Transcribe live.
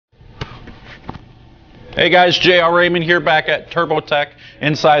Hey guys, JR Raymond here back at TurboTech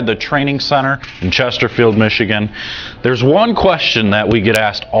inside the training center in Chesterfield, Michigan. There's one question that we get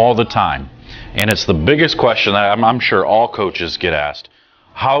asked all the time, and it's the biggest question that I'm sure all coaches get asked.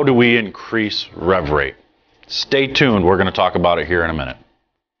 How do we increase rev rate? Stay tuned, we're going to talk about it here in a minute.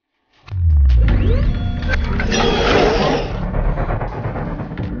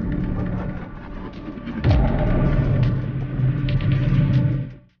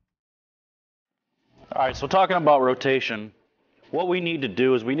 All right, so talking about rotation, what we need to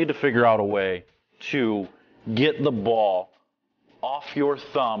do is we need to figure out a way to get the ball off your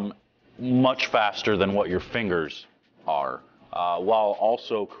thumb much faster than what your fingers are, while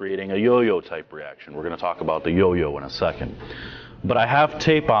also creating a yo-yo type reaction. We're going to talk about the yo-yo in a second. But I have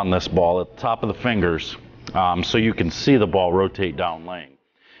tape on this ball at the top of the fingers so you can see the ball rotate down lane.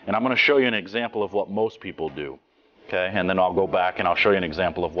 And I'm going to show you an example of what most people do. Okay, and then I'll go back and I'll show you an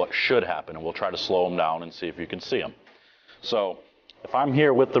example of what should happen, and we'll try to slow them down and see if you can see them. So if I'm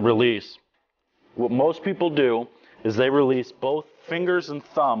here with the release, what most people do is they release both fingers and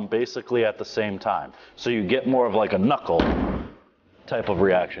thumb basically at the same time. So you get more of like a knuckle type of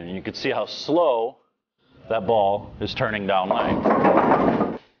reaction. And you can see how slow that ball is turning down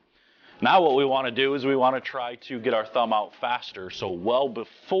lane. Now what we want to do is we want to try to get our thumb out faster, so well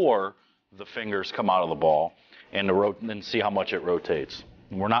before the fingers come out of the ball, and see how much it rotates.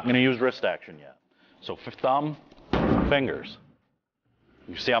 We're not going to use wrist action yet. So thumb, fingers.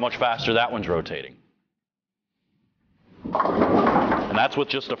 You see how much faster that one's rotating. And that's with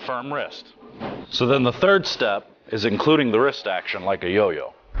just a firm wrist. So then the third step is including the wrist action like a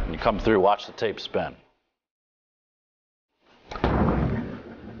yo-yo. And you come through, watch the tape spin.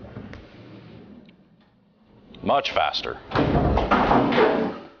 Much faster.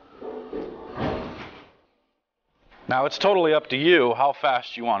 Now it's totally up to you how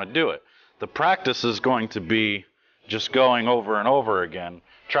fast you want to do it. The practice is going to be just going over and over again,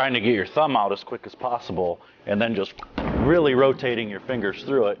 trying to get your thumb out as quick as possible, and then just really rotating your fingers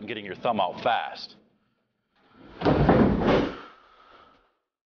through it and getting your thumb out fast.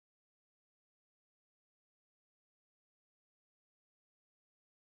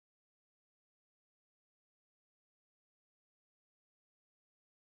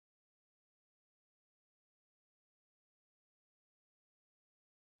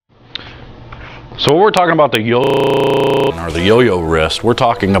 So when we're talking about the yo-yo wrist, we're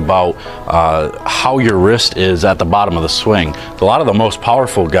talking about how your wrist is at the bottom of the swing. A lot of the most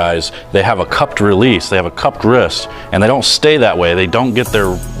powerful guys, they have a cupped release, they have a cupped wrist, and they don't stay that way. They don't get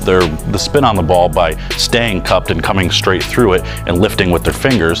the spin on the ball by staying cupped and coming straight through it and lifting with their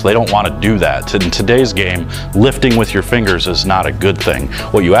fingers. They don't want to do that. In today's game, lifting with your fingers is not a good thing.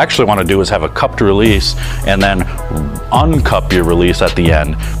 What you actually want to do is have a cupped release and then uncup your release at the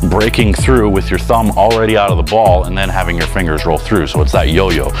end, breaking through with your thumb already out of the ball and then having your fingers roll through. So it's that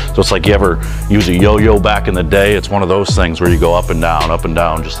yo-yo. So it's like you ever use a yo-yo back in the day. It's one of those things where you go up and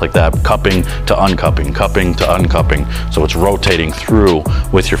down, just like that, cupping to uncupping, cupping to uncupping. So it's rotating through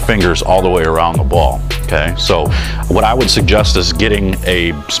with your fingers all the way around the ball. Okay, so what I would suggest is getting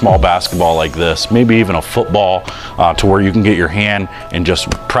a small basketball like this, maybe even a football, to where you can get your hand and just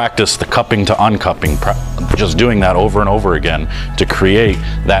practice the cupping to uncupping, just doing that over and over again to create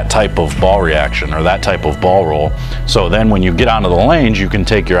that type of ball reaction or that type of ball roll. So then when you get onto the lanes, you can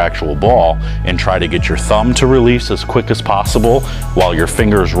take your actual ball and try to get your thumb to release as quick as possible while your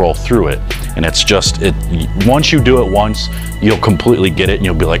fingers roll through it. And it's just, once you do it once, you'll completely get it and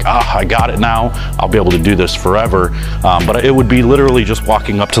you'll be like, I got it now. I'll be able to do this forever. But it would be literally just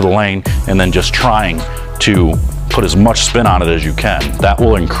walking up to the lane and then just trying to put as much spin on it as you can. That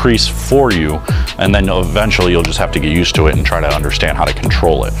will increase for you, and then eventually you'll just have to get used to it and try to understand how to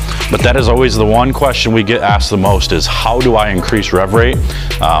control it. But that is always the one question we get asked the most is, how do I increase rev rate?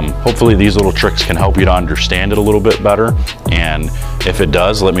 Hopefully these little tricks can help you to understand it a little bit better, and if it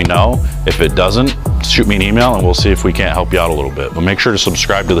does, let me know. If it doesn't, shoot me an email and we'll see if we can't help you out a little bit. But make sure to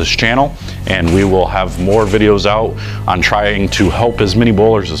subscribe to this channel, and we will have more videos out on trying to help as many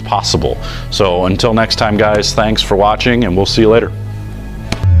bowlers as possible. So until next time, guys, thanks for watching, and we'll see you later.